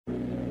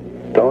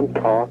Don't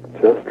talk,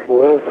 just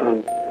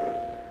listen.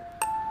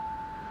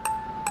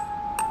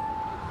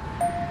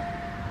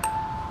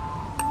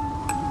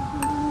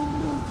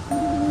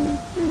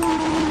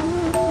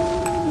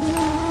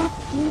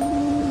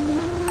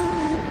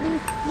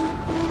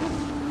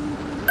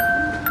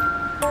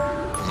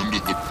 Under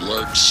the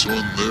black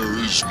sun there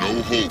is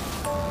no hope,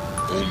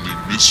 only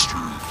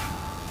mystery,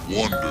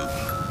 wonder,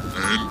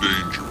 and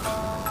danger.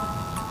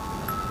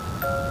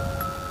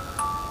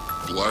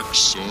 Black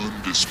Sun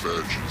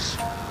Dispatches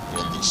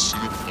on the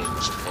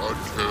Cinepunks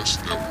Podcast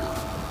Network.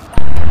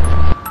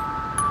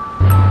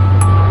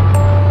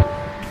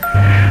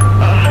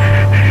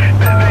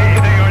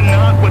 They are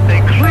not what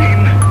they claim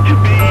to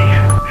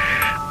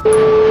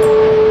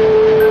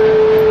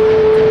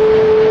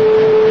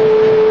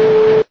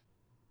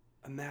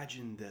be.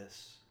 Imagine this.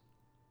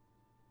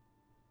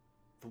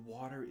 The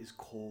water is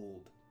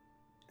cold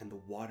and the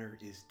water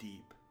is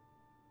deep.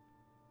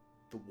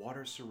 The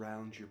water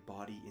surrounds your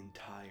body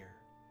entire,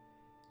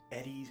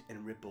 eddies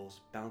and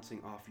ripples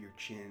bouncing off your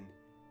chin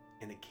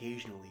and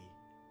occasionally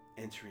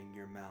entering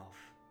your mouth.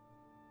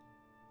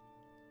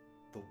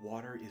 The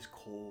water is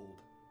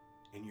cold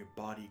and your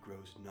body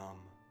grows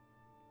numb.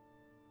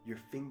 Your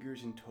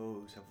fingers and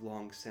toes have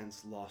long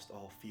since lost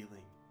all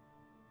feeling.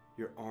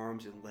 Your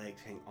arms and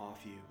legs hang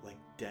off you like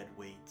dead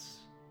weights.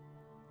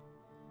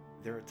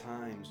 There are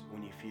times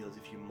when you feel as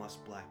if you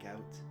must black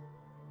out,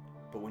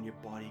 but when your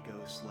body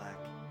goes slack,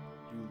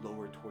 you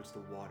lower towards the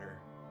water,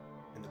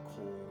 and the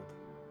cold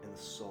and the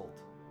salt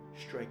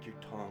strike your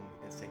tongue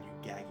and send you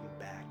gagging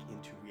back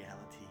into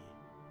reality.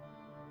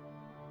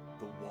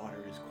 The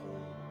water is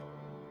cold,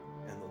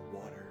 and the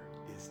water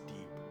is deep.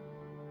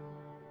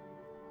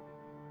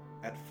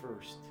 At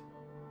first,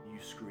 you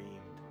screamed.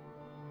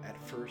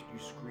 At first, you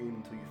screamed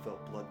until you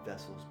felt blood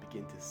vessels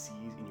begin to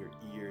seize in your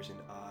ears and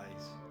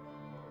eyes.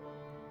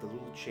 The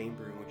little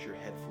chamber in which your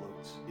head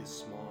floats is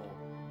small,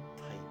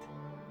 tight,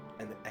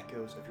 and the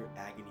echoes of your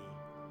agony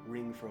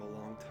ring for a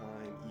long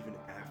time even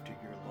after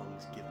your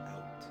lungs give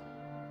out.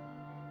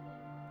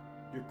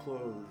 Your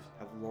clothes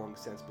have long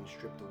since been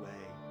stripped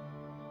away,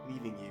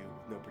 leaving you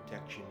with no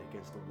protection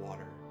against the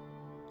water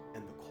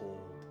and the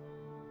cold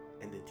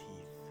and the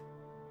teeth.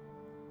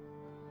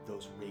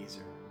 Those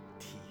razor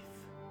teeth.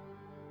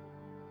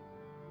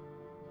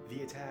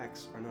 The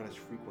attacks are not as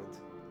frequent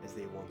as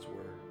they once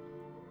were.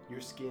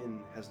 Your skin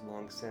has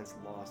long since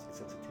lost its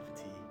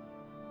sensitivity.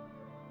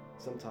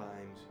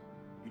 Sometimes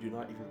you do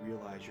not even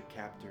realize your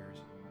captors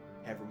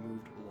have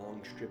removed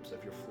long strips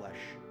of your flesh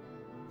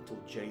until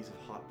jetties of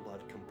hot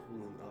blood come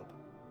pooling up,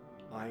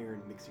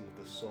 iron mixing with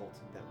the salt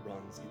that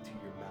runs into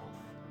your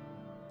mouth.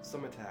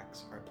 Some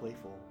attacks are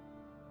playful.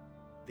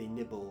 They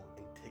nibble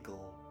and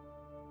tickle,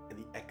 and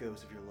the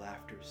echoes of your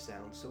laughter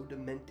sound so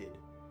demented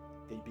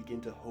that you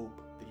begin to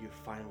hope that you have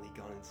finally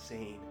gone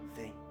insane.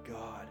 Thank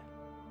God.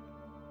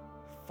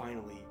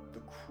 Finally,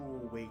 the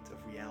cruel weight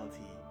of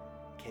reality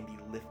can be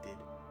lifted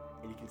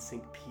and you can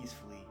sink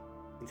peacefully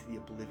into the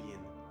oblivion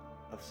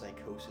of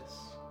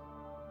psychosis.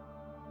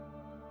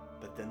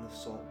 But then the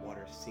salt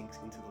water sinks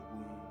into the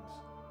wounds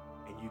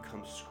and you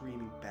come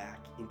screaming back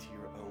into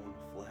your own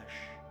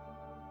flesh.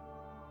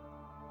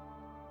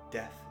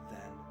 Death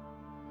then.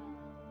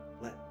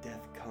 Let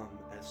death come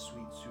as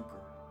sweet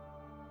succor.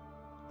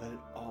 Let it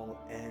all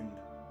end.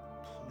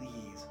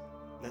 Please,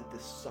 let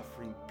this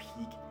suffering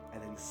peak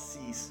and then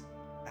cease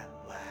at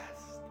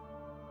last.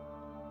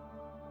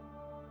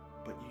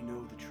 But you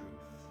know the truth.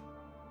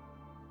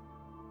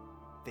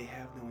 They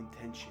have no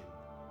intention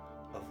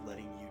of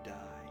letting you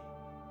die.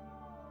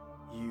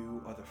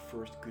 You are the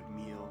first good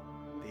meal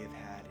they have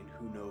had in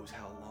who knows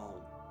how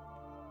long,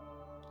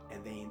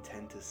 and they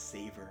intend to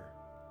savor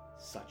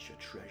such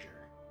a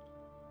treasure.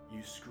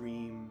 You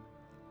scream,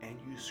 and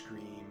you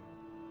scream,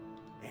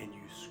 and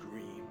you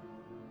scream.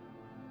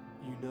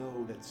 You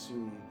know that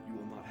soon you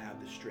will not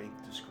have the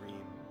strength to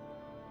scream,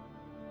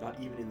 not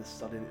even in the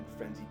sudden and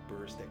frenzied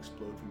bursts that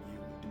explode from you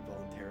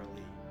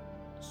involuntarily.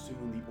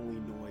 Soon the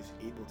only noise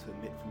able to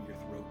emit from your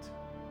throat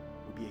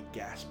will be a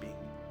gasping,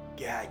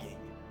 gagging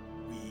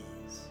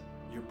wheeze.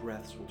 Your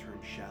breaths will turn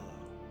shallow,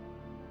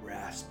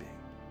 rasping.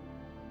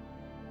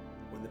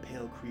 When the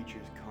pale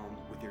creatures come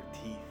with their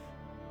teeth,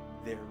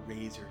 their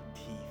razor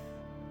teeth,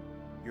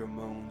 your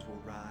moans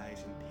will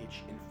rise in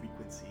pitch and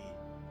frequency,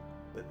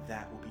 but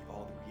that will be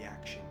all the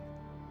reaction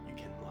you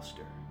can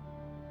muster.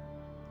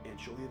 And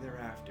shortly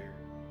thereafter,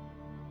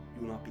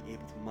 you will not be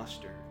able to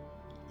muster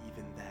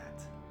even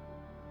that.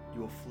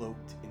 You will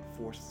float in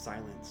forced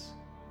silence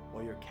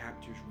while your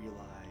captors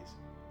realize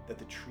that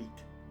the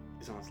treat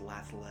is on its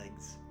last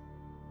legs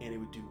and it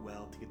would do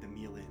well to get the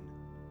meal in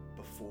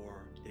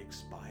before it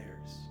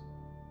expires.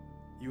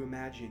 You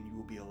imagine you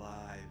will be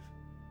alive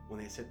when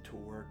they set to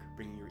work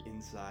bringing your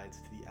insides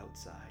to the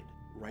outside,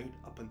 right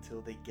up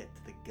until they get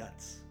to the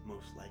guts,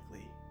 most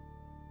likely.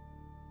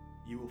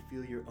 You will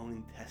feel your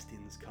own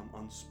intestines come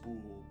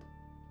unspooled,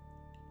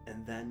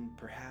 and then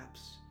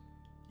perhaps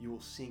you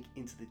will sink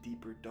into the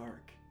deeper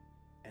dark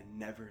and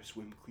never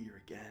swim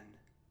clear again.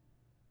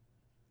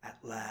 At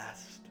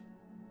last.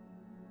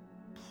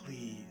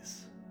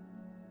 Please,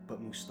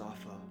 But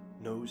Mustafa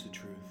knows the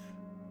truth.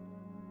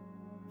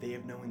 They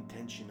have no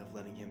intention of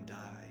letting him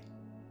die.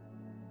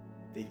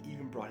 They've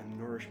even brought him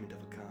nourishment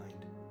of a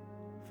kind,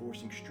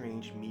 forcing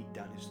strange meat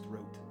down his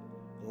throat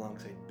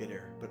alongside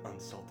bitter but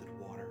unsalted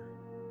water.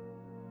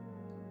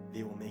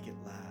 They will make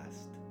it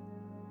last.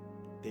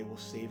 They will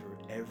savor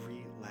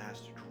every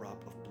last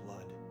drop of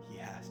blood he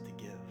has to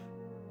give.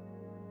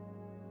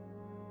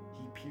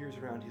 He peers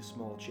around his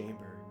small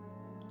chamber,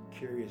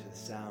 curious at the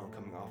sound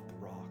coming off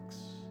the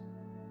rocks.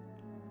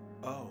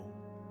 Oh,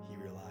 he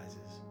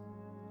realizes,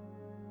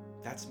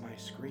 that's my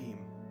scream.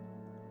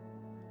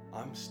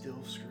 I'm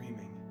still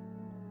screaming.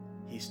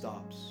 He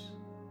stops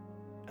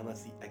and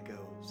lets the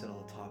echo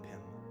settle atop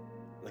him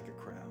like a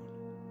crown.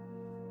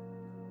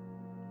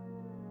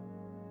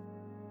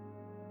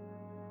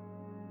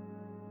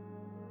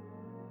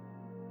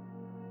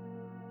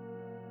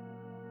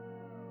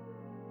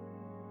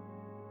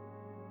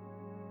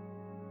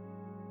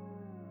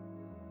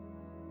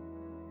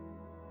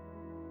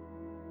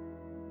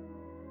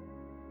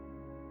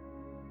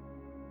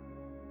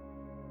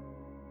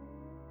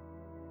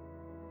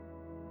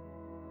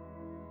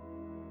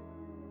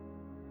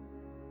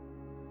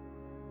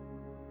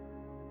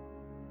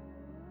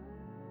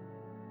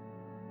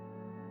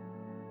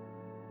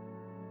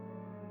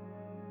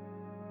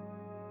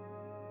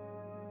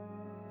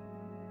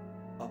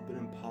 Up an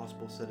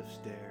impossible set of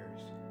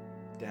stairs,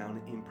 down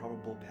an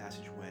improbable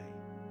passageway,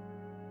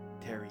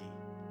 Terry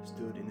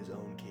stood in his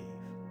own cave.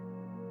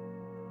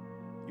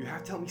 "You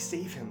have to help me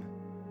save him,"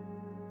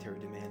 Terry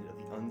demanded of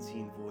the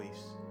unseen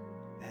voice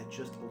that had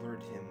just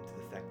alerted him to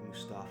the fact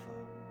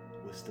Mustafa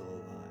was still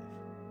alive.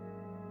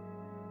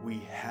 "We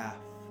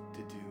have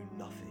to do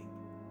nothing,"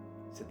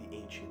 said the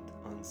ancient,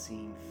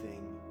 unseen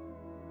thing.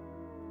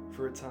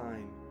 For a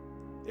time,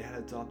 it had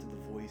adopted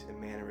the voice and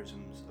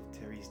mannerisms of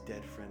Terry's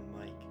dead friend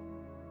Mike,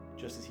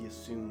 just as he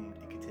assumed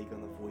it could take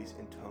on the voice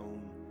and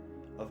tone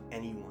of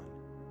anyone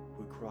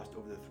who had crossed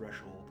over the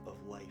threshold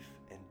of life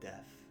and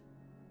death.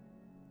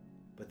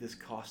 But this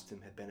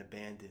costume had been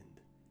abandoned,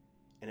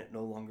 and it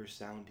no longer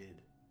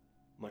sounded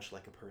much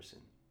like a person.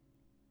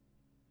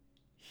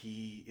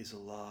 "He is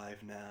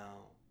alive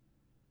now,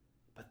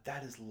 but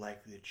that is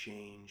likely to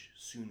change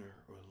sooner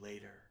or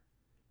later.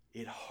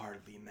 It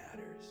hardly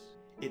matters."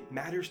 "It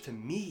matters to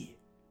me,"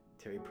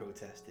 Terry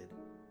protested.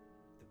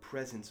 The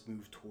presence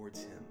moved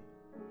towards him,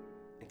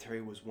 and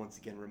Terry was once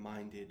again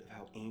reminded of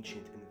how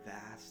ancient and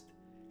vast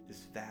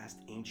this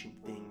vast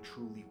ancient thing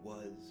truly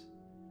was.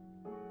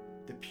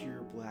 The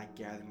pure black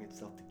gathering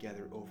itself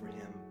together over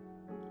him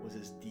was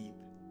as deep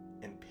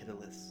and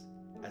pitiless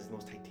as the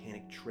most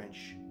titanic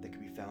trench that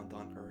could be found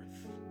on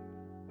Earth.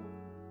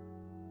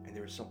 And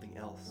there was something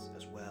else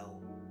as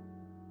well.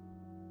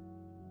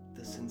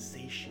 The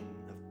sensation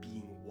of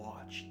being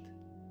watched,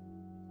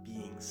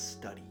 being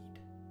studied.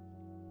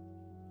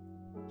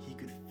 He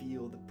could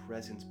feel the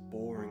presence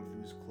boring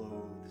through his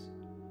clothes,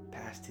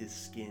 past his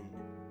skin,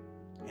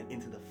 and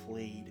into the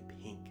flayed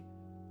pink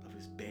of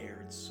his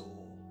bared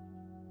soul.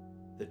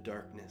 The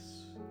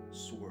darkness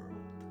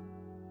swirled.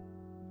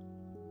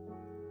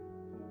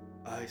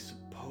 "I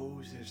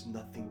suppose there's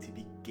nothing to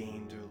be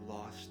gained or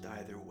lost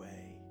either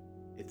way,"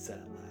 it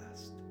said at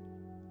last.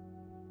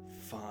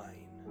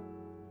 "Fine.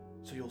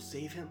 So you'll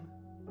save him?"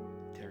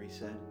 Terry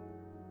said.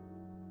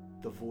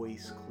 The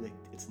voice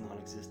clicked its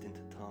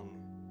non-existent tongue.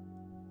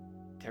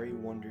 Terry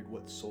wondered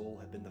what soul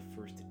had been the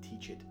first to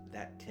teach it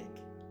that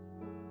tick.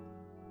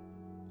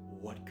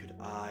 "What could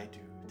I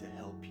do to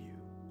help you?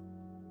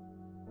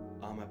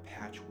 I'm a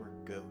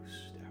patchwork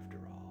ghost, after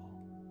all.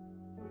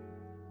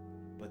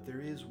 But there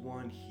is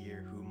one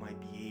here who might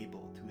be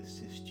able to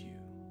assist you.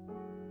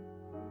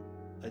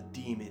 A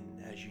demon,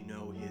 as you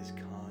know his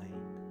kind.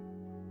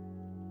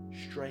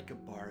 Strike a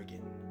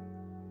bargain.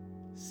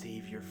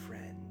 Save your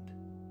friend.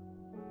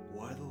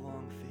 Why the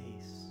long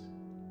face?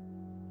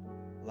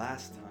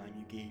 Last time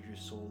you gave your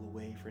soul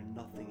away for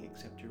nothing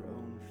except your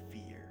own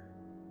fear.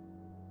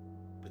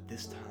 But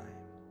this time,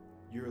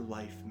 your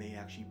life may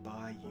actually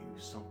buy you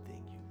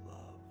something you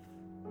love."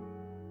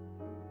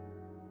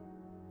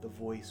 The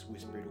voice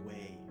whispered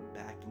away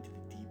back into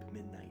the deep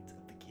midnight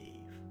of the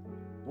cave.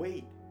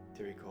 "Wait,"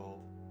 Terry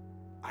called.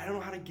 "I don't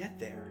know how to get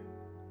there."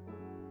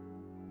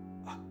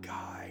 "A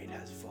guide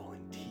has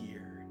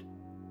volunteered,"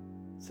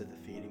 said the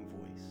fading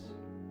voice.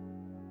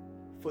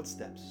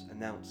 Footsteps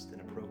announced an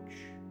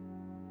approach.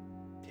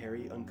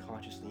 Terry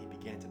unconsciously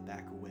began to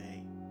back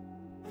away,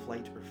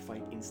 flight or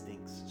fight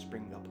instincts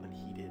springing up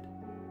unheeded.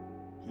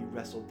 He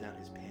wrestled down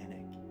his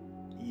panic,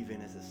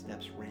 even as the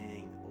steps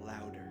rang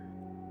louder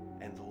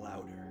and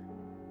louder.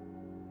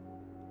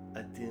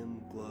 A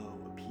dim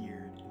glow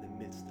appeared in the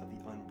midst of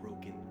the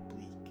unbroken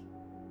bleak.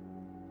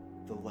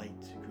 The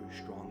light grew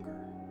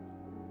stronger.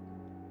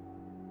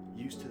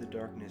 Used to the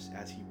darkness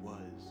as he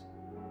was,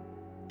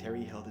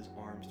 Terry held his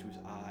arms to his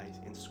eyes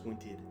and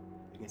squinted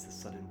against the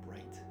sudden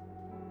bright.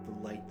 The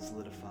light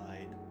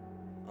solidified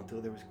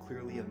until there was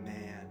clearly a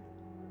man,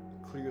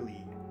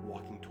 clearly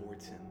walking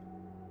towards him.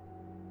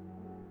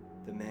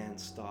 The man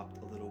stopped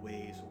a little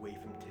ways away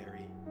from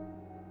Terry.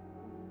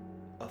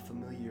 A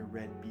familiar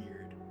red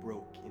beard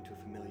broke into a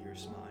familiar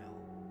smile.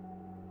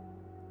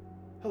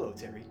 "Hello,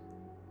 Terry,"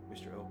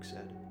 Mr. Oak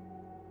said.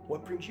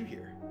 "What brings you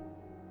here?"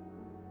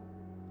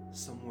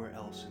 Somewhere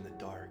else in the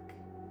dark,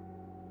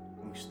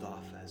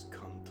 Mustafa has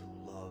come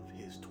to love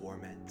his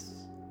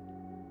torments.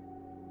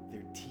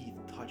 Their teeth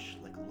touch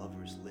like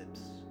lovers'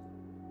 lips.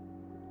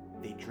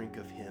 They drink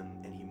of him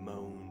and he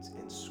moans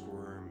and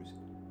squirms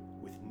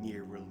with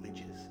near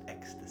religious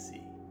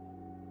ecstasy.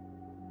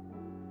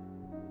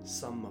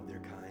 Some of their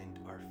kind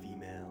are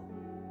female.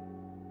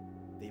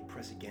 They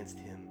press against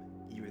him,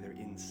 even their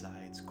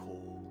insides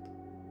cold.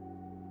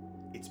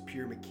 It's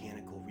pure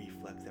mechanical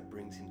reflex that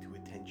brings him to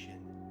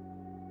attention,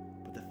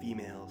 but the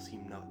females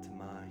seem not to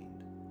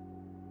mind.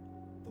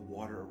 The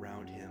water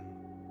around him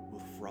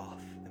will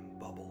froth and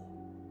bubble.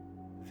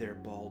 Their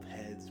bald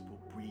heads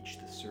will breach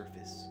the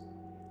surface,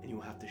 and he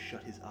will have to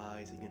shut his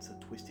eyes against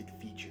the twisted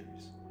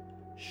features,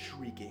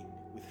 shrieking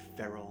with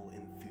feral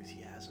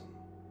enthusiasm.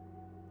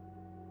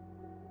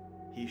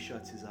 He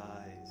shuts his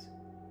eyes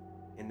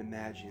and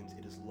imagines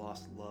it is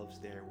lost loves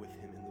there with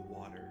him in the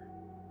water,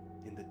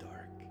 in the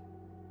dark,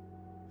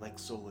 like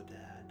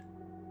Soledad,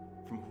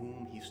 from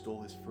whom he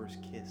stole his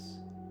first kiss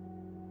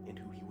and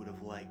who he would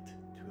have liked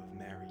to have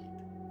married,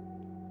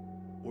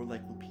 or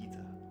like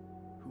Lupita,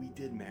 who he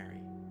did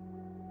marry,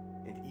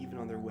 and even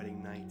on their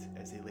wedding night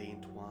as they lay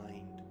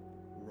entwined,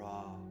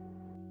 raw,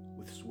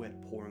 with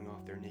sweat pouring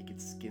off their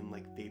naked skin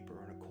like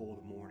vapor on a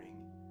cold morning,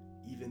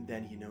 even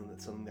then he knew that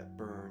something that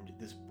burned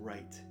this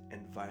bright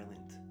and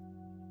violent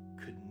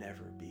could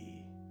never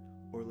be.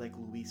 Or like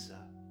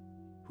Louisa,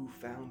 who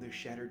found the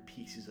shattered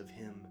pieces of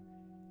him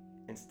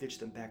and stitched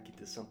them back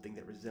into something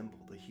that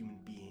resembled a human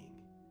being.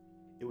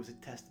 It was a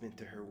testament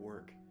to her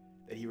work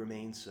that he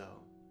remained so,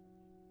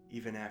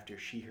 even after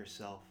she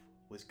herself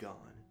was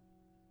gone.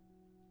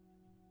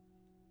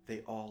 They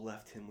all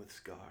left him with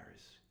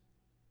scars,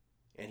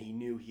 and he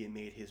knew he had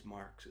made his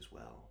marks as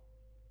well.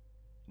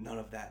 None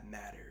of that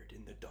mattered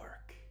in the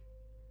dark.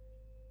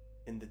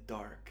 In the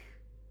dark,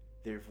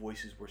 their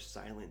voices were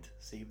silent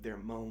save their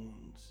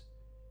moans.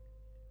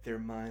 Their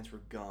minds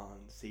were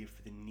gone save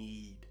for the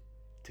need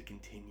to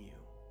continue.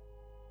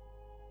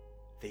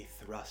 They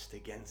thrust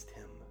against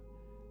him,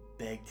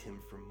 begged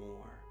him for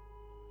more,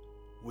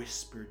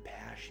 whispered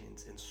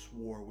passions and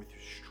swore with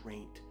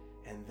restraint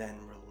and then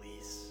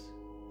release.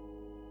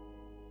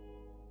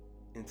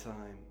 In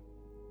time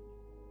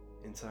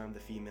the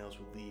females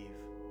would leave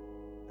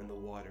and the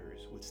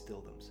waters would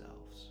still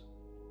themselves.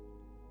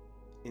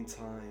 In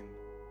time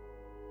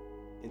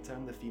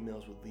the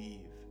females would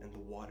leave and the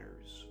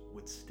waters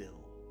would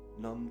still.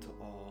 Numb to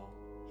all,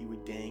 he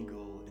would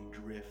dangle and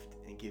drift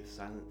and give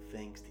silent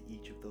thanks to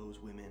each of those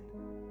women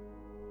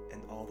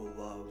and all the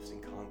loves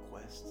and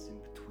conquests in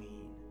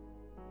between.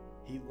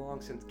 He'd long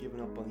since given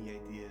up on the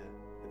idea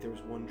that there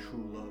was one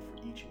true love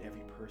for each and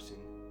every person,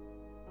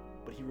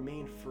 but he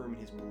remained firm in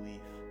his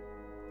belief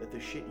that the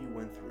shit you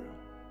went through,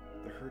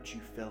 the hurts you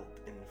felt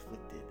and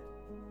inflicted,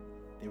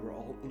 they were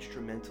all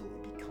instrumental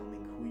in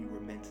becoming who you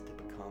were meant to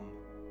become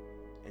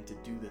and to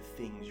do the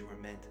things you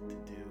were meant to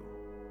do.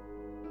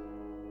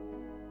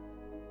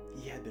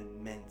 He had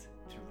been meant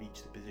to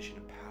reach the position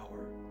of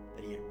power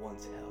that he had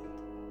once held.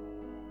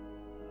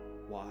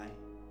 Why?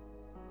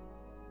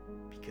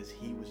 Because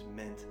he was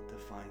meant to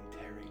find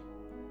Terry.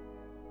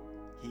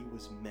 He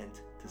was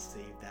meant to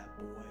save that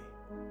boy.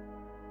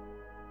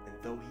 And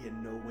though he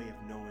had no way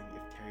of knowing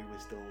if Terry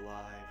was still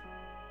alive,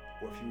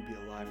 or if he would be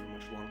alive for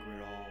much longer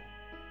at all,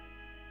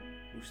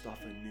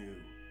 Mustafa knew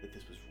that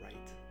this was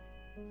right.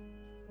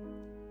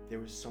 There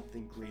was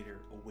something greater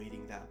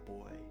awaiting that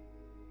boy,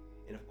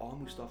 and if all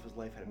Mustafa's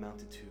life had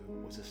amounted to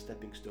was a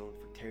stepping stone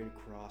for Terry to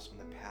cross on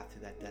the path to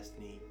that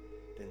destiny,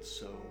 then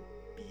so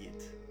be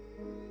it.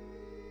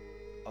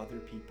 Other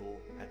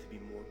people had to be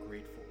more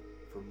grateful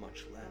for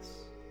much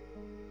less.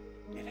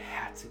 It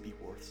had to be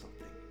worth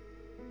something.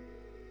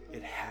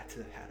 It had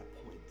to have had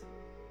a point.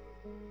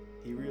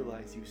 He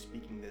realized he was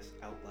speaking this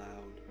out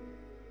loud.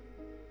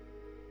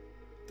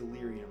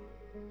 Delirium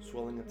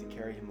swelling up to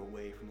carry him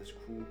away from this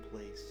cruel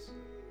place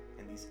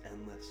and these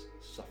endless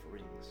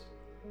sufferings.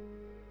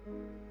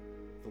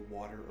 The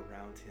water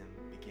around him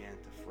began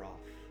to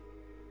froth.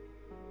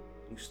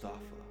 Mustafa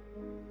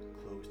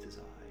closed his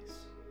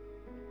eyes.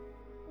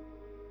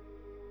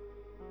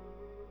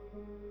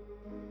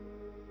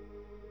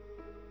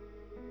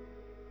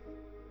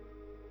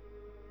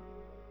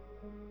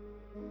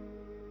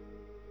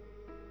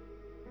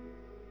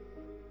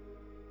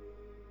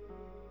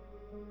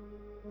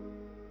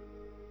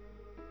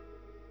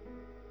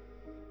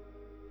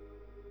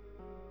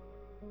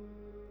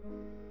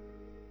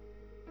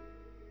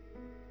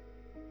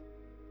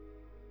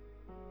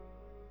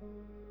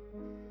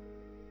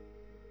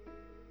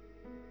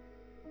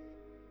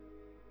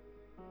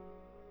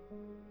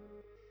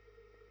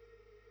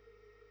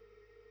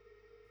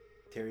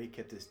 Terry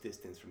kept his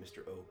distance from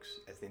Mr.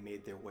 Oakes as they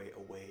made their way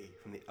away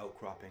from the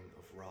outcropping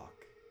of rock.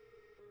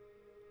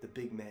 The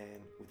big man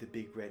with the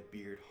big red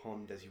beard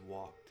hummed as he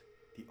walked,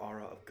 the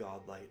aura of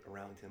godlight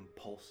around him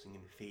pulsing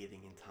and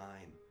fading in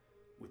time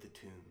with the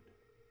tune.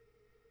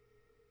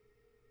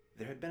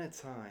 There had been a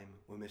time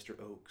when Mr.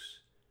 Oakes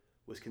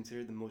was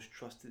considered the most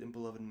trusted and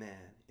beloved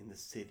man in the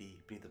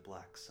city beneath the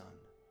black sun.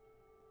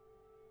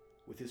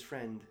 With his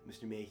friend,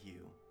 Mr.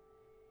 Mayhew,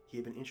 he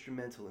had been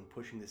instrumental in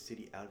pushing the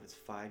city out of its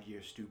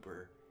 5-year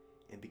stupor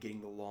and beginning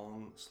the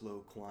long, slow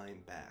climb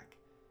back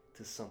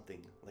to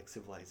something like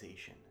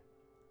civilization.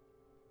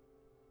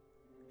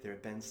 There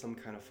had been some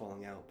kind of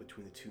falling out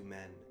between the two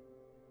men,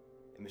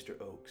 and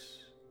Mr. Oakes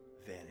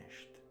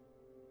vanished.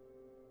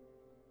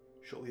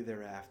 Shortly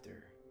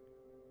thereafter,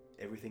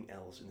 everything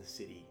else in the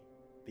city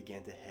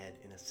began to head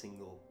in a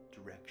single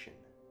direction,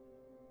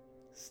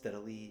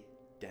 steadily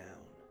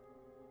down.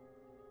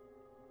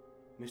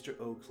 Mr.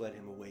 Oakes led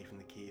him away from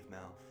the cave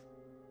mouth,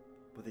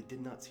 but they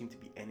did not seem to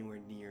be anywhere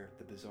near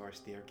the bizarre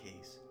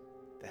staircase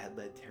that had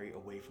led Terry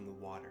away from the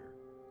water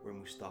where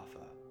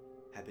Mustafa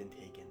had been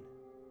taken.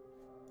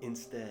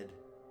 Instead,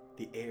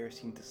 the air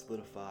seemed to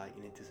solidify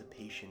in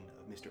anticipation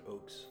of Mr.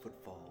 Oakes'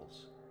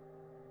 footfalls,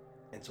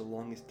 and so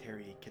long as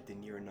Terry kept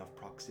in near enough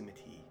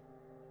proximity,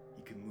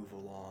 he could move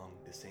along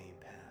the same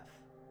path,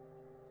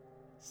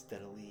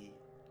 steadily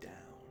down.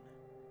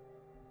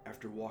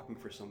 After walking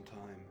for some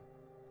time,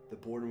 the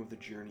boredom of the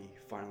journey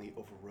finally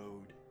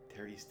overrode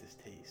Terry's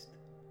distaste.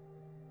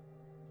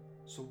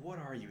 "So what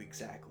are you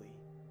exactly?"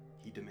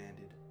 he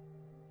demanded.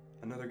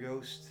 "Another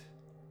ghost?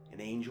 An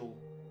angel?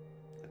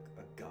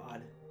 A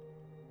god?"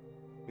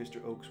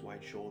 Mr. Oak's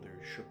wide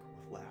shoulders shook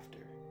with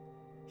laughter.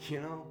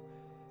 "You know,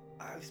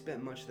 I've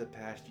spent much of the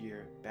past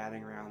year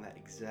batting around that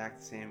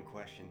exact same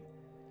question.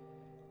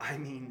 I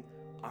mean,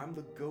 I'm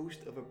the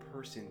ghost of a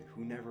person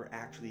who never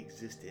actually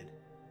existed.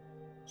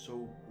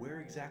 So where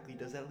exactly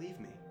does that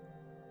leave me?"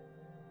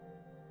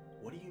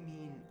 "What do you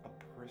mean, a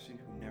person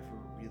who never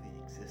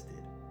really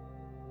existed?"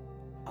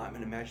 "I'm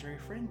an imaginary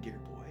friend, dear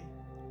boy.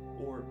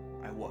 Or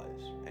I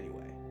was,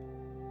 anyway.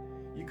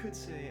 You could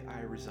say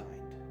I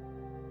resigned."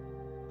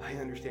 "I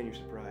understand your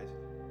surprise.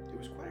 It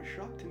was quite a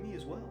shock to me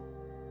as well.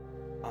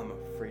 I'm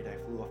afraid I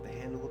flew off the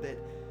handle a bit,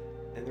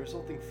 and the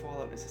resulting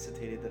fallout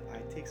necessitated that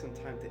I take some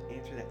time to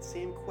answer that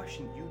same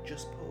question you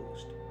just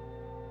posed.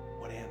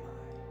 What am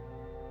I?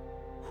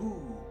 Who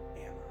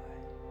am I?"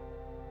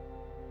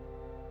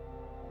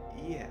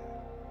 "Yeah,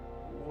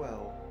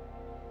 well,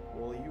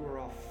 while you were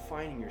off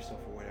finding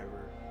yourself or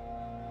whatever,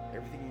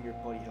 everything your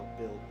buddy helped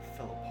build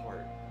fell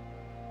apart."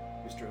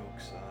 Mr.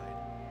 Oakes sighed.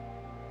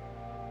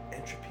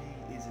 "Entropy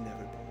is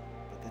inevitable,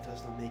 but that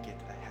does not make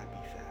it a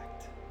happy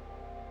fact.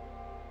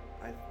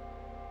 I've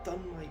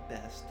done my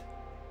best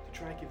to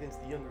try and convince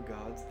the younger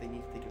gods they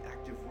need to take an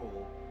active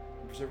role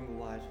in preserving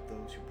the lives of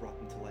those who brought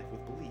them to life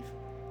with belief,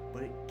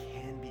 but it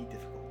can be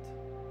difficult.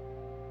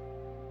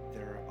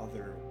 There are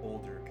other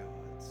older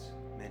gods,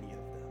 many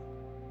of them,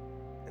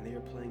 and they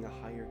are playing a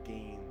higher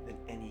game than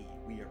any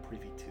we are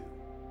privy to.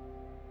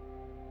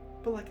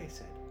 But like I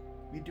said,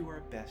 we do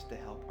our best to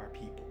help our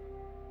people.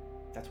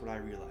 That's what I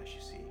realize, you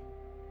see.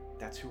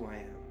 That's who I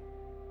am.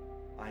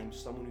 I am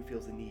someone who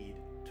feels the need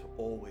to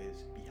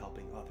always be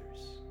helping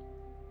others."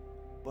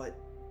 "But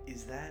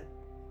is that..."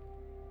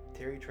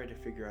 Terry tried to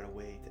figure out a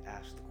way to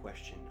ask the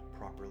question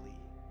properly.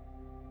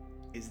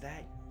 "Is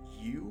that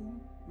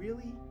you,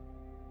 really?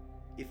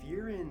 If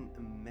you're an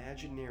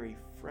imaginary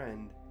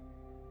friend,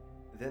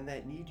 then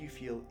that need you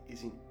feel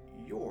isn't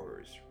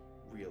yours,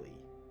 really.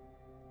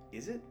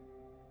 Is it?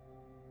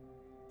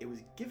 It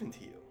was given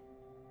to you."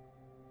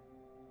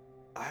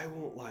 "I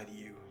won't lie to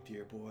you,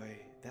 dear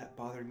boy. That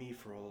bothered me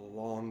for a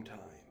long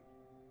time."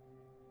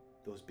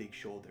 Those big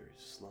shoulders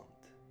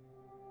slumped.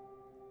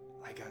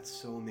 "I got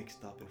so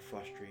mixed up and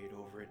frustrated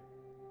over it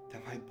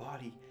that my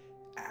body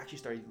actually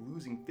started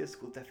losing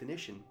physical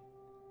definition.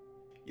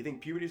 You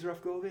think puberty's a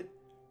rough go of it?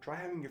 Try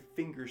having your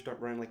fingers start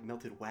running like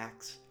melted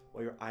wax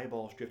while your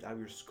eyeballs drift out of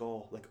your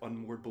skull like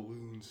unmoored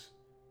balloons.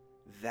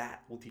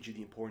 That will teach you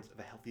the importance of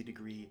a healthy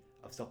degree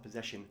of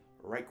self-possession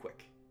right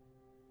quick."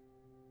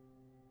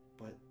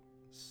 "But,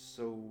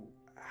 so,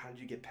 how did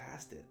you get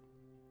past it?"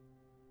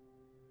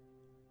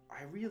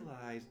 "I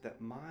realized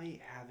that my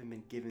having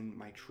been given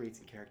my traits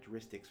and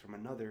characteristics from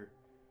another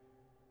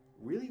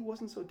really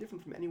wasn't so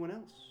different from anyone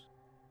else.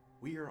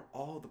 We are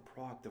all the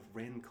product of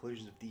random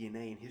collisions of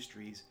DNA and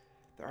histories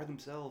that are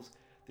themselves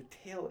the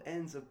tail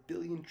ends of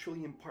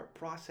billion-trillion part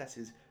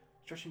processes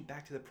stretching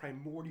back to the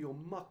primordial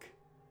muck.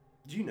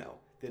 Do you know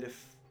that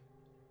if...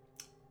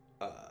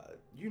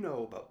 you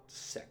know about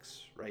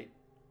sex, right?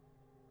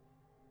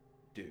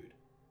 Dude.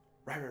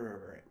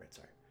 Right,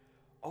 sorry.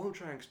 All I'm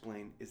trying to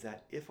explain is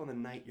that if on the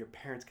night your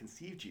parents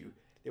conceived you,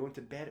 they went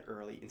to bed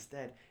early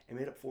instead and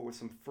made up for it with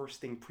some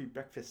first thing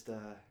pre-breakfast,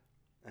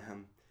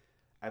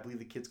 I believe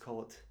the kids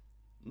call it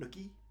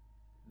nookie?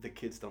 The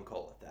kids don't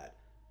call it that.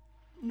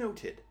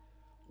 Noted.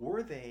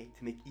 Were they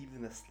to make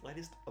even the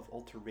slightest of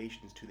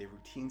alterations to their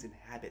routines and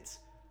habits,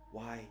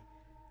 why,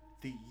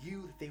 the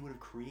you that they would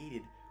have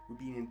created would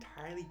be an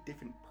entirely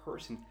different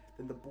person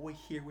than the boy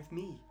here with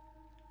me.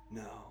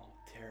 No,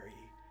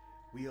 Terry,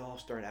 we all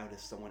start out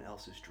as someone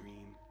else's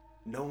dream.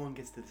 No one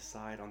gets to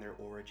decide on their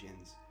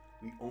origins.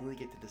 We only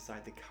get to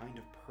decide the kind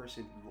of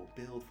person we will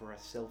build for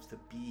ourselves to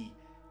be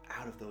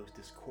out of those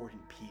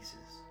discordant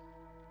pieces.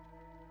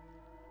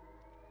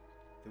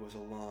 There was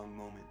a long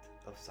moment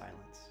of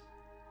silence.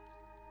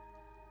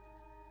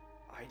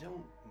 I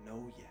don't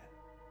know yet,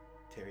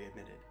 Terry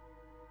admitted.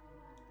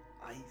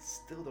 I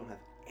still don't have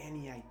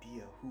any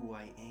idea who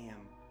I am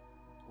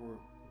or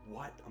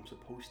what I'm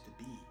supposed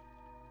to be.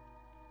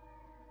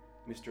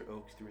 Mr.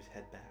 Oaks threw his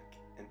head back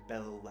and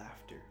bellowed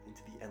laughter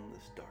into the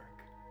endless dark.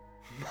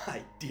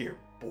 My dear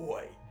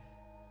boy,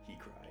 he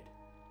cried.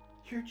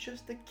 You're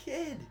just a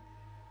kid.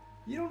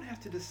 You don't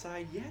have to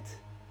decide yet.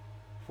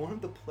 One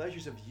of the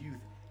pleasures of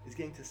youth is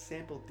getting to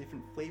sample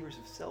different flavors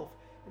of self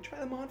and try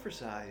them on for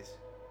size.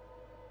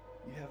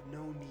 You have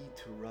no need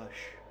to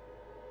rush.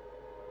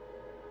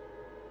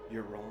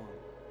 You're wrong,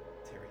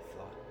 Terry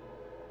thought.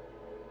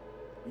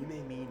 You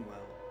may mean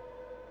well,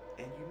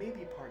 and you may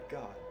be part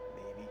God,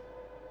 maybe.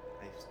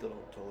 I still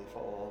don't totally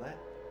follow all that.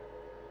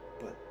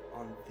 But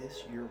on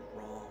this, you're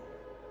wrong.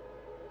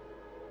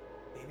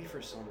 Maybe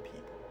for some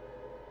people,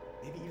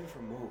 maybe even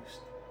for most,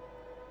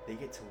 they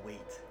get to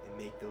wait and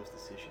make those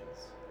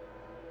decisions.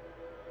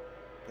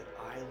 But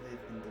I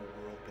live in the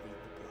world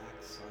beneath the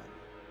black sun.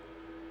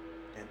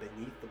 And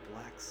beneath the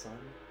black sun,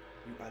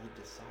 you either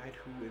decide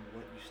who and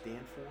what you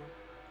stand for,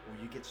 or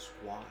you get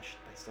squashed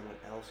by someone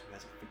else who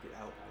has it figured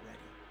out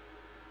already,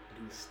 and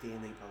who is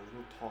standing a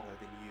little taller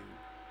than you,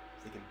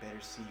 so they can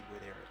better see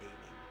where they are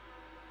aiming.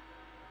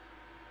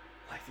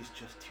 Life is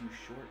just too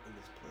short in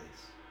this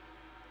place.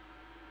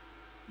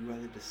 You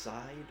either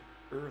decide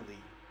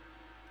early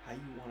how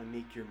you want to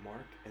make your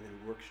mark and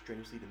then work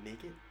strenuously to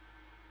make it,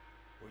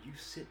 or you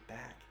sit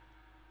back.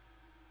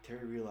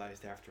 Terry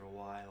realized after a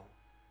while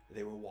that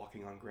they were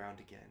walking on ground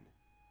again.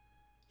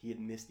 He had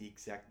missed the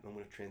exact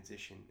moment of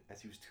transition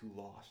as he was too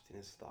lost in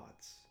his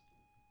thoughts.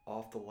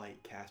 Off the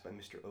light cast by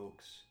Mr.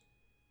 Oaks,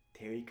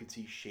 Terry could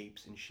see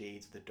shapes and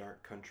shades of the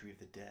dark country of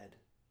the dead.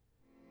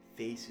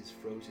 Faces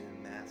frozen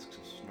in masks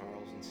of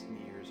snarls and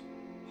sneers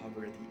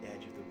hovered at the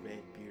edge of the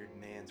red-bearded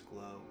man's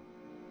glow.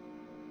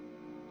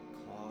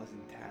 Claws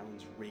and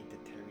talons raked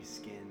at Terry's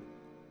skin,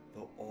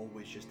 though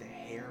always just a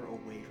hair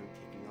away from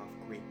taking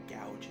off great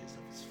gouges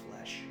of his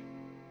flesh.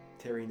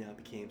 Terry now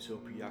became so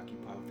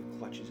preoccupied with the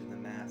clutches and the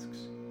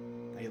masks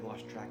that he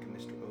lost track of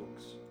Mr.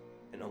 Oaks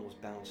and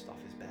almost bounced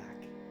off his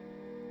back.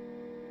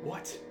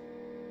 What?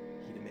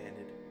 He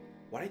demanded.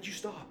 Why did you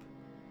stop?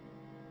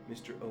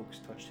 Mr. Oaks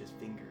touched his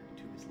finger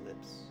to his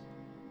lips.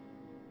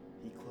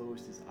 He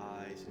closed his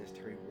eyes, and as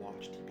Terry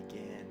watched, he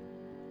began,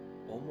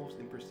 almost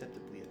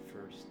imperceptibly at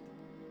first,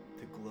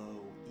 to glow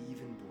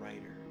even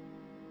brighter.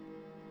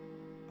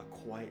 A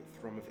quiet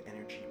thrum of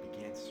energy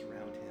began to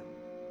surround him,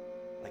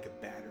 like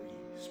a battery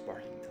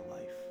sparking to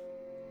life.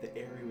 The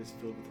area was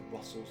filled with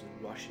rustles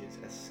and rushes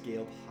as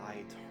scaled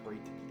hides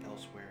hurried to be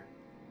elsewhere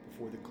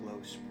before the glow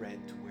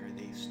spread to where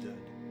they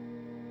stood.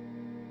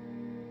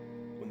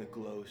 When the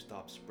glow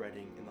stopped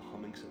spreading and the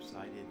humming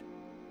subsided,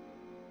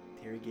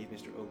 Terry gave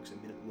Mr. Oaks a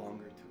minute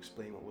longer to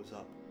explain what was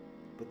up,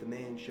 but the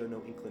man showed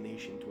no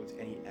inclination towards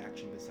any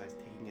action besides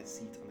taking a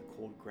seat on the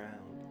cold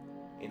ground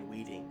and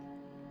waiting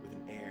with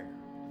an air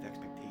of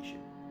expectation.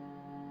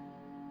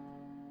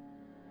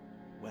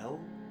 Well,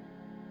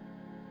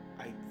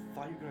 I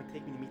thought you were going to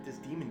take me to meet this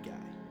demon guy.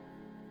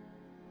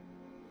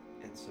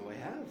 And so I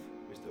have,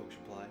 Mr. Oaks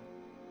replied.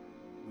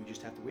 We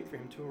just have to wait for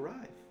him to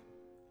arrive.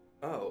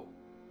 Oh,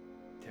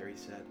 Terry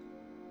said.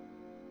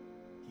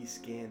 He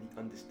scanned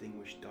the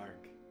undistinguished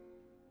dark.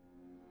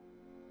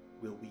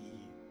 Will we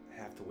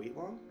have to wait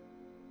long?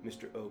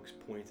 Mr. Oaks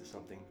pointed to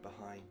something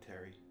behind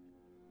Terry.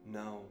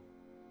 No,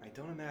 I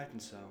don't imagine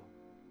so.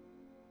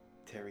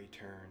 Terry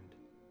turned.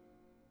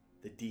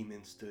 The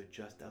demon stood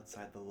just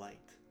outside the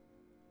light,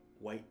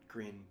 white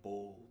grin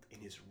bold in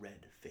his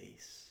red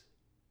face.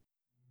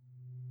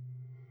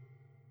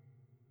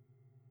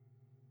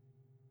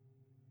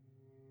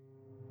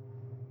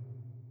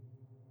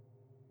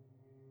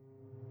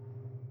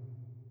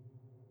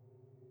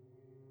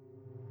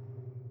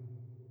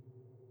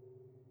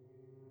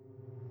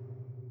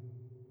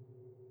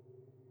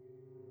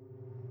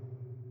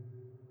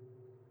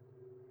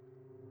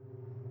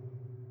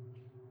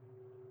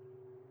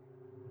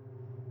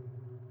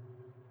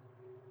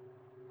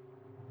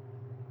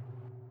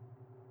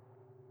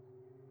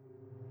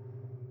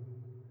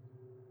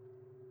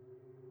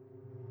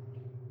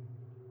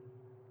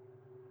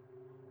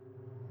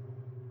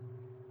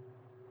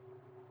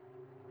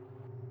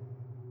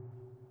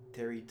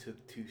 Terry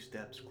took 2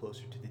 steps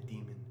closer to the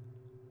demon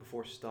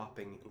before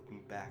stopping and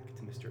looking back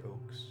to Mr.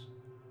 Oaks.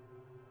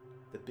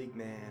 The big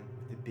man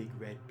with the big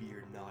red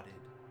beard nodded,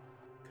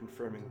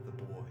 confirming that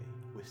the boy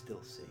was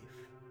still safe.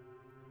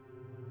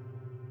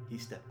 He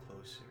stepped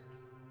closer.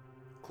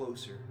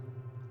 Closer,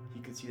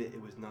 he could see that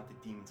it was not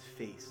the demon's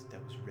face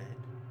that was red.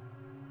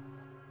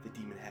 The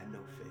demon had no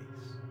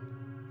face.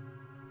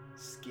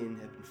 Skin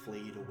had been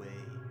flayed away,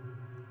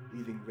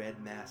 leaving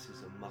red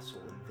masses of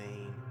muscle and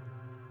vein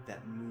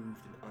that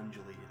moved and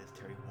undulated as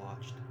Terry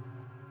watched,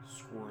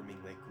 squirming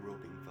like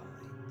groping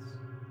vines.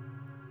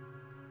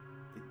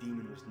 The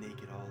demon was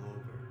naked all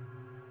over,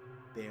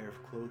 bare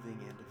of clothing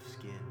and of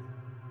skin.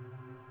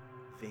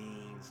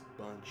 Veins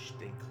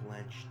bunched and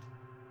clenched,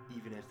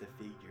 even even as the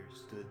figure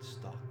stood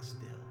stock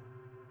still.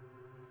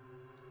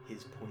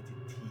 His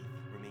pointed teeth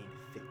remained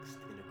fixed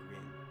in a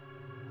grin.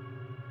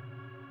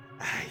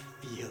 "I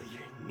feel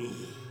your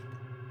need,"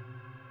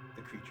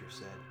 the creature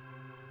said.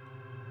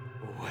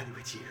 "What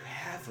would you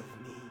have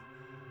of me?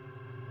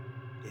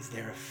 Is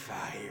there a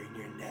fire in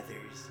your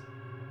nethers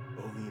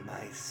only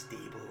my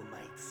stable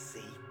might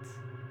sate?"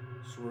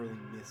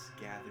 Swirling mists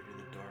gathered in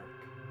the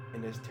dark,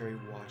 and as Terry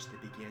watched, they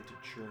began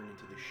to churn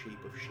into the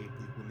shape of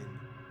shapely women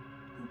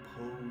who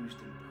posed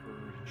and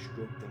purred and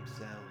stroked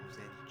themselves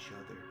and each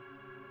other.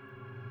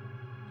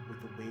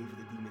 With the wave of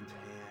the demon's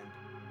hand,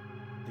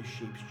 the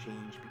shapes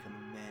changed,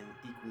 becoming men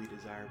equally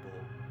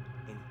desirable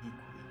and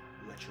equally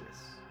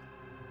lecherous.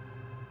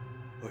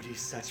 "Or do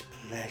such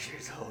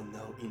pleasures hold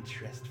no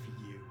interest for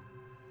you?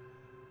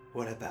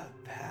 What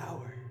about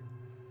power?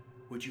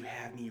 Would you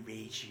have me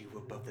raise you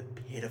above the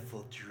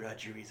pitiful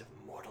drudgeries of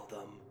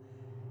mortaldom?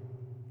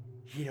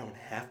 You don't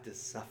have to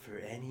suffer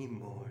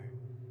anymore.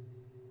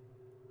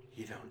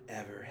 You don't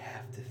ever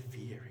have to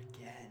fear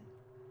again."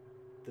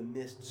 The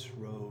mists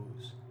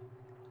rose,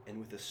 and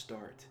with a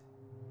start,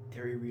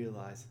 Terry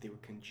realized that they were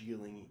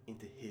congealing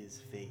into his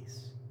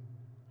face.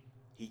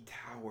 He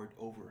towered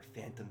over a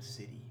phantom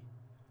city,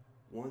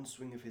 one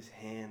swing of his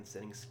hand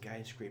setting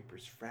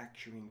skyscrapers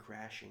fracturing,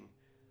 crashing,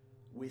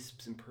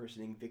 wisps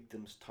impersonating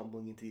victims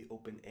tumbling into the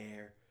open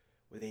air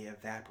where they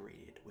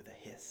evaporated with a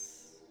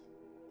hiss.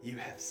 "You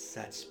have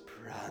such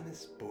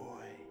promise,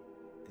 boy,"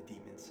 the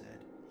demon said.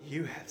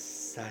 "You have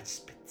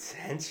such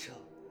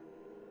potential.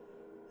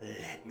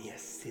 Let me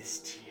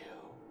assist you.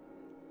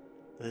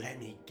 Let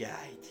me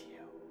guide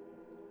you.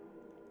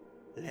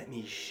 Let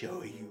me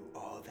show you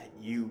all that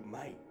you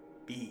might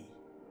be."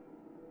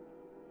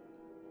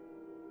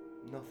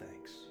 "No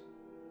thanks,"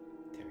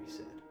 Terry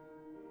said.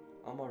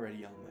 "I'm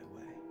already on my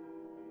way."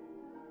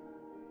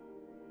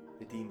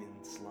 The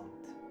demon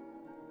slumped.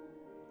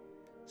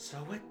 "So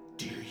what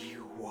do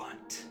you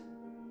want?"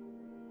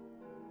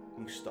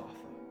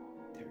 "Mustafa,"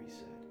 Terry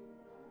said.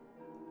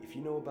 "If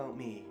you know about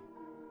me,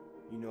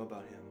 you know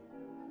about him."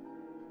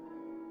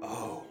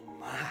 "Oh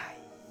my,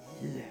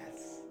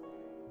 yes,"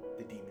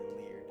 the demon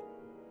leered.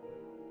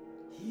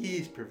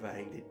 "He's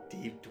providing the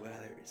deep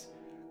dwellers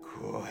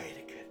quite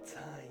a good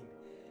time,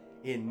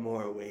 in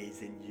more ways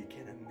than you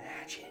can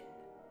imagine."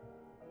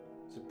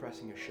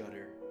 Suppressing a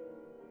shudder,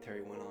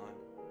 Terry went on.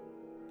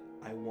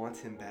 "I want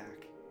him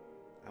back.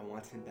 I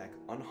want him back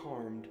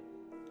unharmed,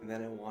 and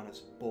then I want us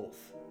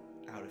both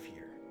out of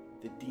here."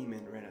 The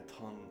demon ran a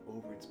tongue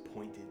over its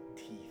pointed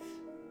teeth.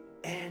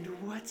 "And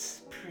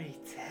what's, pray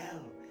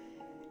tell,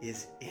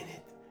 is in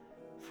it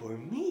for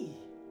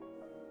me?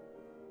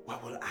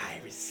 What will I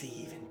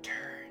receive in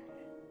turn?"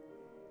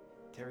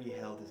 Terry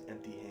held his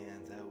empty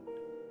hands out.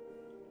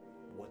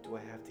 "What do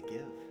I have to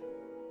give?"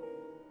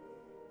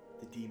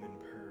 The demon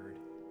purred.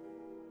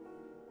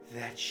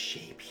 "That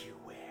shape you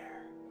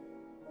wear.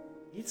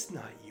 It's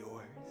not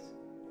yours,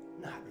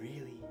 not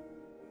really.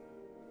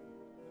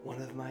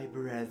 One of my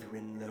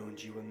brethren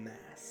loaned you a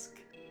mask.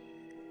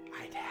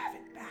 I'd have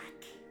it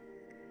back."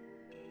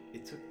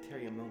 It took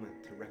Terry a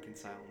moment to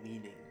reconcile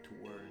meaning to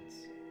words.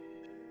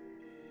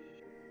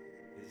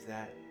 "Is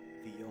that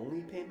the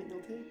only payment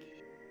you'll take?"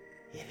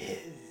 "It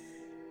is."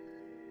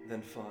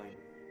 "Then fine."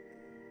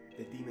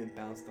 The demon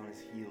bounced on his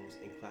heels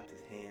and clapped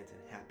his hands in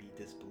happy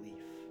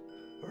disbelief.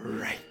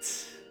 "Right.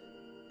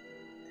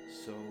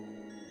 So,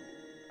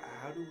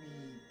 how do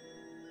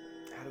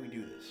we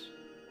do this?"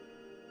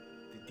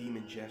 The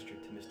demon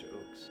gestured to Mr.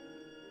 Oakes.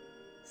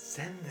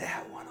 "Send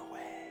that one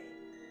away.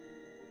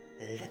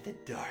 Let the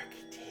dark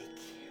take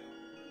you."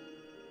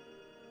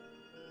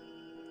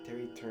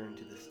 Terry turned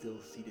to the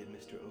still-seated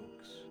Mr.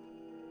 Oakes.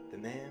 The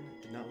man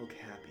did not look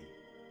happy,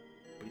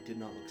 but he did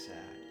not look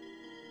sad.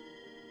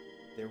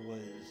 There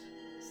was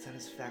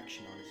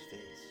satisfaction on his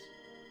face,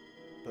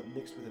 but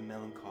mixed with a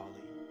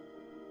melancholy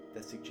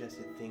that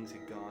suggested things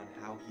had gone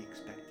how he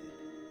expected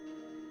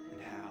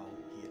and how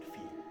he had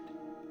feared.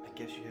 "I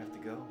guess you have to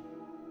go,"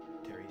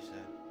 Terry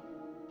said.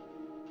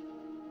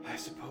 "I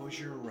suppose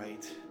you're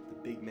right," the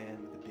big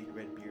man with the big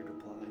red beard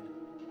replied.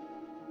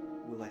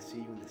 "Will I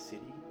see you in the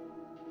city?"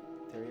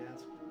 Terry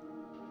asked.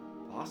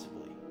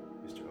 "Possibly,"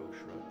 Mr. Oak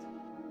shrugged.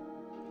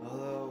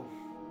 "Although,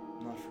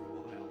 not for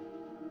a while.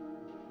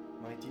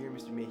 My dear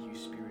Mr.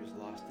 Mayhew's spirit is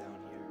lost down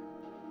here,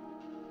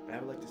 and I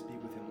would like to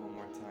speak with him one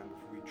more time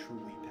before he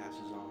truly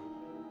passes on.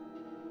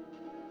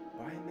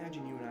 But I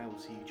imagine you and I will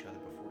see each other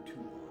before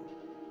too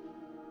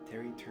long."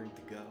 Terry turned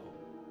to go,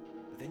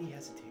 but then he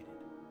hesitated.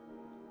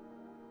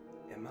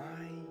 "Am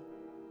I..."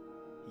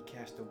 He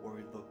cast a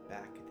worried look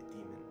back at the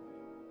demon.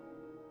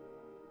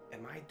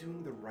 "Am I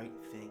doing the right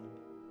thing?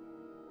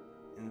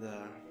 In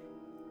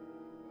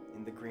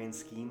the grand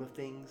scheme of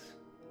things?"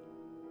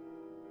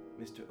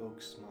 Mr.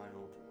 Oakes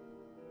smiled,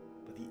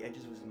 but the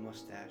edges of his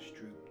mustache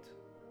drooped.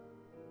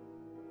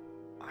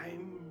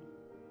 "I'm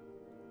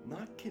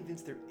not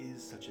convinced there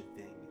is such a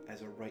thing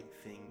as a right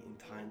thing in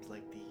times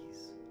like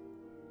these.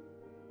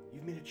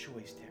 You've made a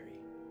choice, Terry.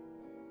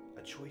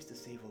 A choice to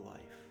save a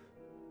life.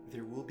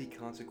 There will be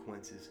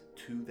consequences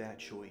to that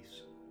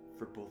choice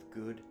for both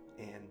good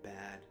and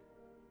bad.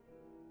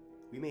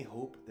 We may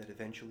hope that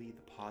eventually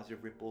the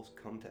positive ripples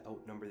come to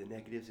outnumber the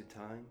negatives in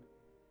time,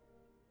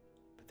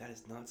 but that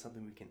is not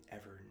something we can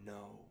ever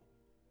know.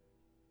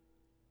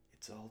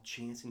 It's all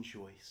chance and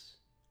choice.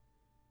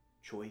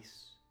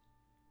 Choice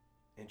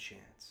and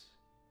chance.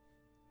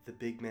 The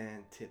big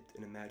man tipped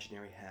an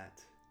imaginary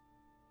hat,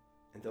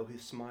 and though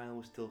his smile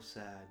was still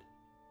sad,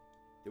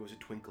 there was a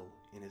twinkle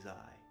in his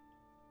eye.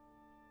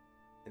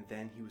 And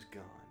then he was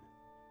gone,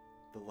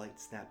 the light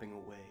snapping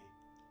away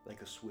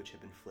like a switch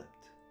had been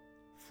flipped.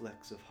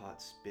 Flecks of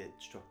hot spit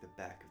struck the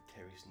back of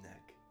Terry's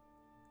neck,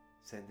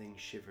 sending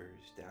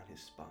shivers down his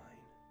spine.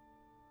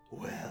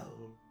 "Well,"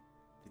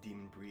 the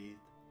demon breathed,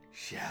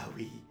 "shall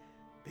we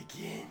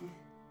begin?"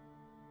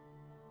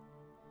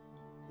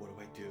 "What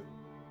do I do?"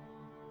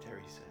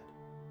 Terry said.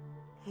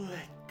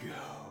 "Let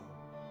go,"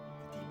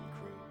 the demon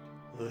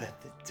crooned. "Let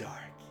the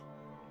dark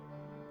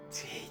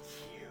take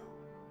you."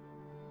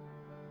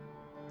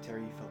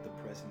 Terry felt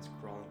the presence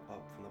crawling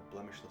up from the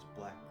blemishless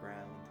black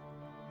ground,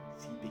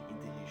 seeping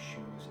into his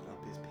shoes and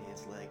up his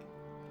pants leg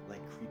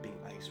like creeping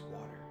ice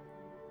water.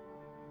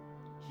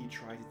 He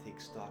tried to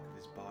take stock of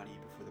his body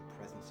before the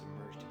presence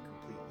submerged him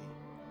completely,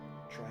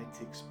 tried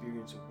to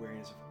experience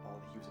awareness of all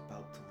that he was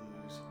about to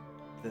lose,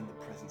 but then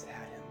the presence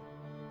had him,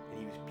 and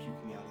he was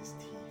puking out his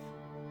teeth,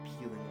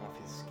 peeling off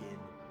his skin,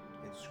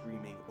 and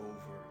screaming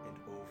over and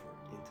over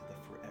into the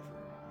forever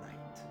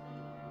night.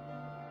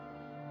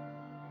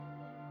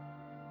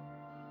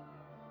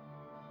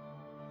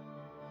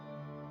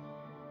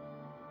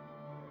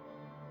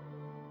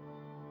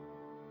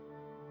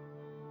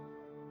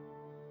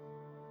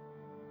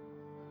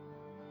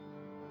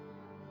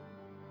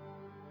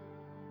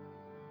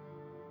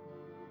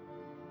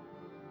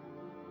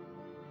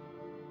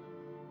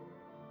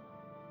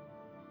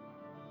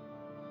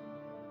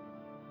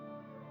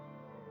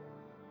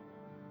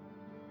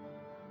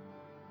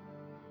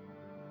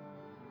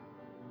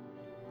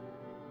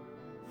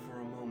 For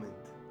a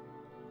moment,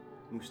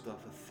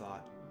 Mustafa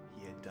thought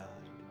he had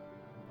died.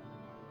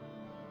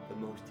 The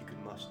most he could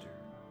muster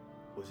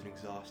was an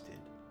exhausted,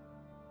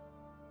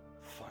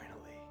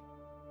 "Finally."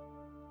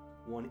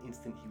 One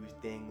instant he was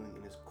dangling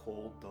in his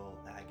cold, dull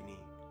agony,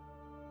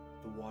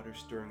 the water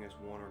stirring as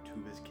one or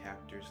two of his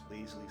captors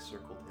lazily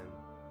circled him,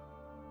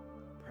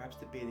 perhaps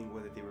debating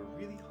whether they were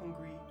really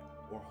hungry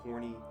or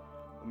horny,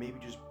 or maybe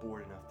just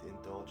bored enough to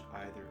indulge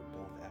either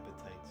or both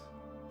appetites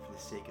for the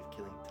sake of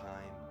killing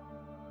time.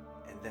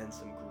 And then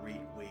some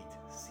great weight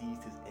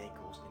seized his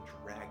ankles and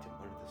dragged him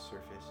under the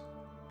surface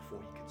before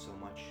he could so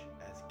much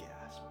as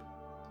gasp.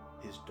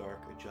 His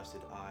dark,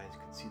 adjusted eyes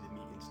could see the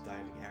mutants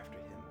diving after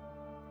him,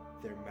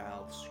 their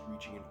mouths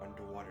screeching an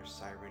underwater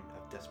siren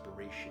of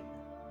desperation.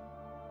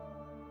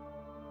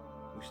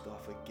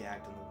 Mustafa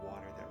gagged on the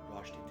water that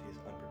rushed into his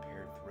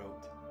unprepared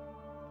throat.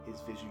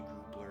 His vision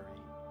grew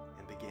blurry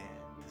and began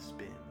to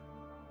spin.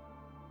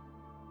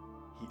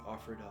 He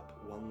offered up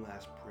one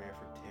last prayer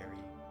for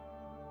Terry,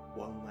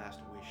 one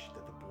last wish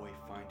that the boy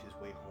find his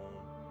way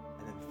home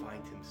and then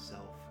find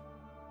himself,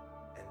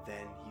 and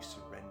then he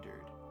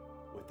surrendered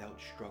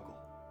without struggle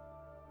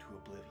to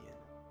oblivion.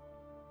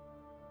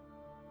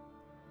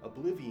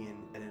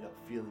 Oblivion ended up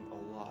feeling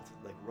a lot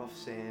like rough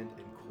sand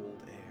and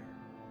cold air.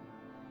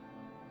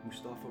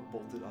 Mustafa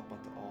bolted up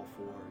onto all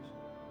fours,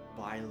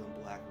 bile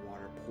and black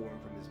water pouring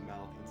from his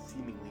mouth in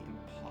seemingly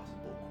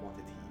impossible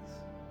quantities.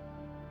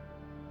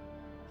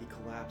 He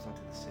collapsed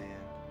onto the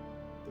sand,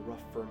 the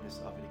rough firmness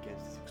of it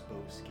against his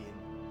exposed skin,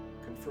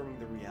 confirming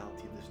the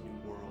reality of this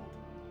new world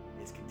and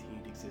his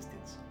continued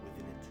existence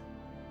within it.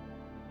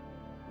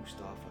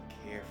 Mustafa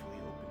carefully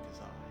opened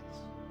his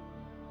eyes.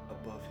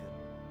 Above him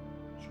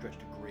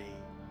stretched a gray,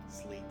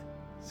 slate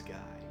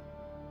sky.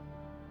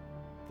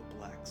 The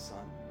black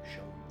sun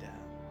shone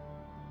down.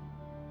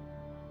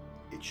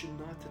 It should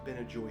not have been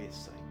a joyous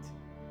sight,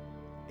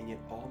 and yet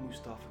all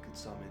Mustafa could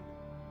summon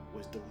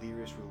was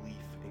delirious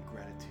relief and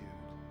gratitude.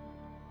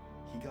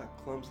 He got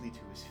clumsily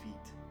to his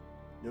feet,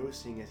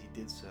 noticing as he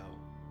did so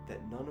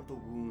that none of the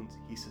wounds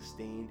he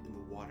sustained in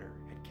the water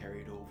had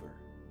carried over.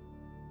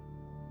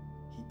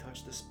 He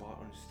touched the spot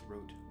on his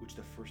throat which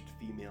the first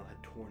female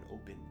had torn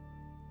open,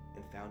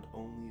 and found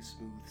only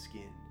smooth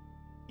skin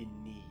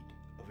in need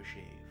of a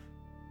shave.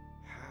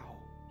 "How?"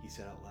 he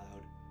said out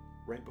loud,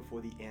 right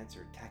before the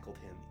answer tackled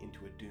him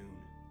into a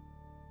dune.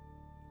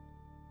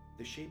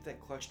 The shape that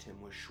clutched him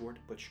was short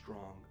but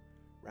strong,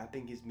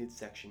 wrapping his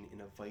midsection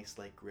in a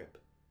vice-like grip.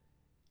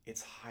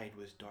 Its hide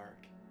was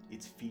dark,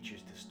 its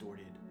features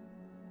distorted.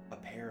 A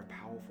pair of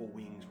powerful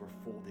wings were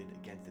folded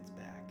against its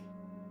back.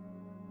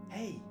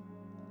 "Hey!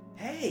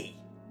 Hey!"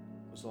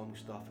 was all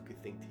Mustafa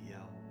could think to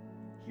yell.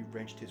 He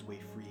wrenched his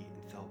way free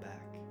and fell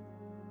back.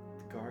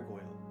 The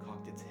gargoyle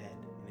cocked its head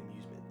in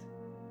amusement.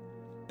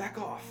 "Back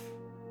off!"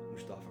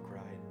 Mustafa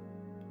cried.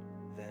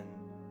 Then,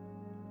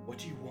 "What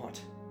do you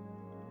want?"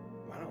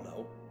 "I don't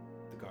know,"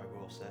 the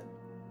gargoyle said.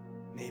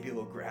 "Maybe a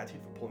little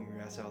gratitude for pulling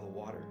your ass out of the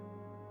water."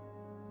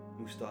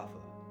 Mustafa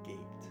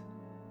gaped.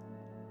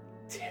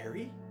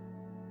 "Terry?"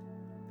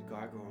 The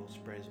gargoyle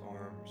spread his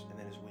arms and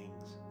then his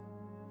wings.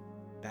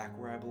 Back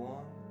where I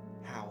belong?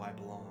 How I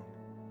belong.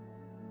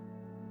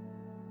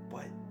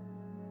 But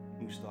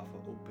Mustafa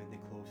opened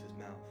and closed his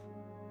mouth.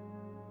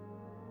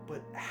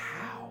 But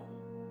how?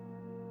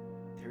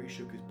 Terry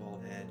shook his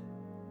bald head,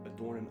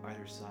 adorned on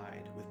either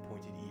side with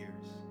pointed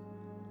ears.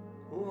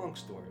 A long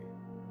story.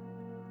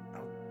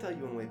 I'll tell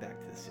you on the way back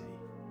to the city.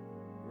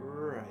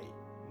 Right,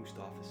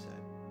 Mustafa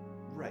said.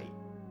 Right,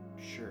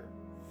 sure,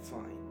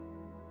 fine.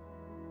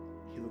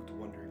 He looked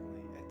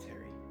wonderingly at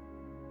Terry.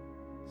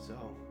 So,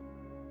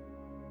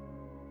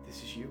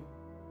 this is you?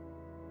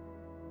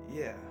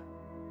 Yeah,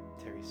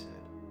 Terry said.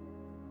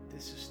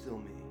 This is still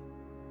me.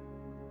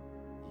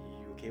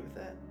 You okay with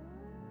that?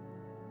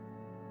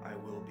 I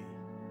will be,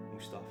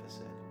 Mustafa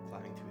said,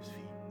 climbing to his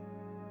feet.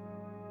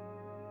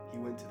 He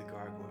went to the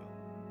gargoyle,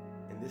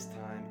 and this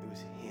time it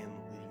was him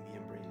leading the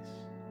embrace.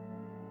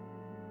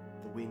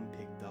 The wind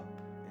picked up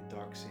and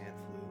dark sand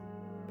flew,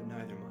 but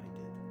neither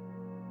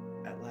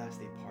minded. At last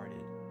they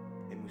parted,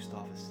 and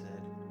Mustafa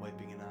said,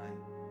 wiping an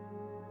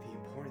eye, "The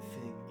important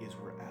thing is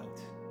we're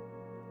out."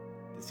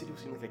 The city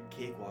seemed like a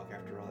cakewalk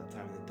after all that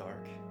time in the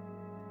dark.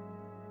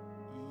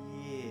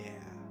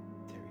 Yeah,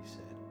 Terry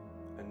said,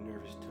 a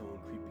nervous tone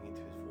creeping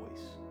into his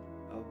voice.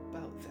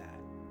 About that.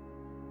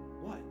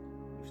 What?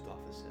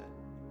 Mustafa said.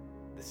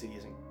 The city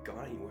hasn't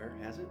gone anywhere,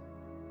 has it?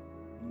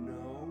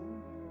 No,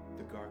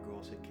 the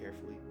gargoyle said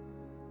carefully.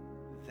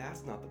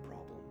 That's not the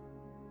problem.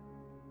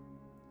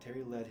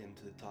 Terry led him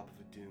to the top of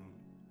a dune,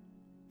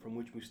 from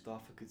which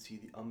Mustafa could see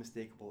the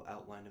unmistakable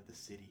outline of the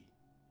city.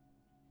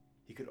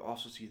 He could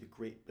also see the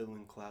great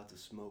billowing clouds of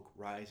smoke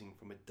rising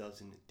from a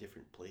dozen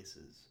different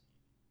places.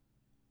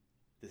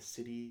 The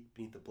city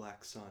beneath the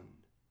black sun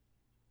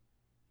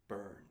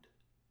burned.